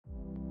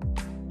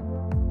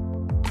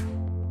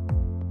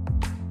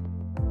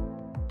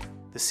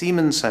The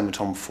Siemens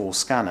Somatom 4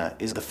 scanner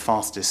is the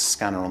fastest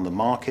scanner on the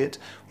market.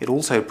 It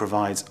also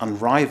provides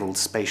unrivaled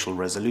spatial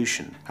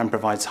resolution and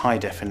provides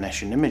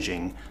high-definition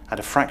imaging at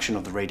a fraction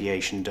of the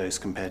radiation dose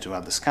compared to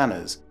other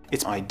scanners.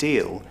 It's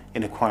ideal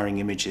in acquiring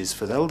images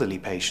for elderly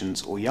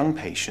patients or young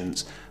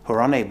patients who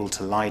are unable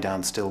to lie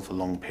down still for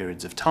long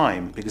periods of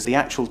time, because the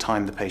actual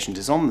time the patient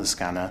is on the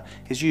scanner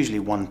is usually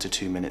 1 to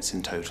 2 minutes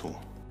in total.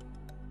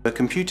 A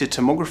computed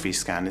tomography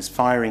scan is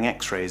firing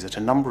X-rays at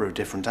a number of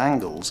different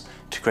angles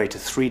to create a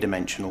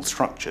three-dimensional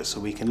structure, so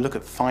we can look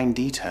at fine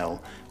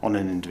detail on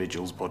an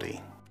individual's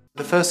body.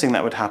 The first thing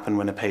that would happen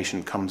when a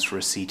patient comes for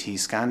a CT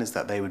scan is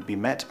that they would be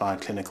met by a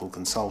clinical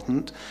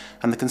consultant,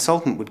 and the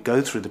consultant would go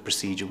through the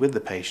procedure with the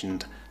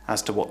patient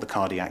as to what the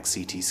cardiac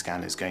CT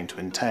scan is going to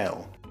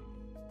entail.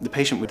 The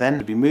patient would then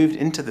be moved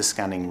into the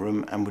scanning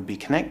room and would be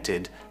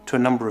connected to a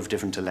number of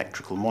different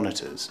electrical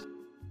monitors.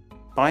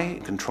 By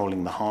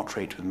controlling the heart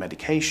rate with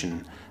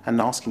medication and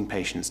asking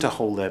patients to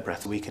hold their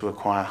breath, we can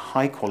acquire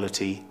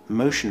high-quality,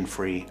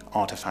 motion-free,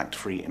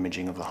 artifact-free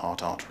imaging of the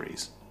heart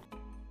arteries.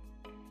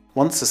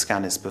 Once the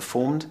scan is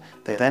performed,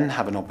 they then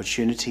have an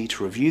opportunity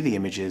to review the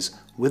images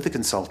with the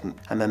consultant,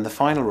 and then the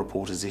final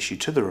report is issued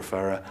to the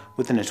referrer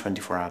within a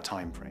 24-hour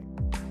time frame.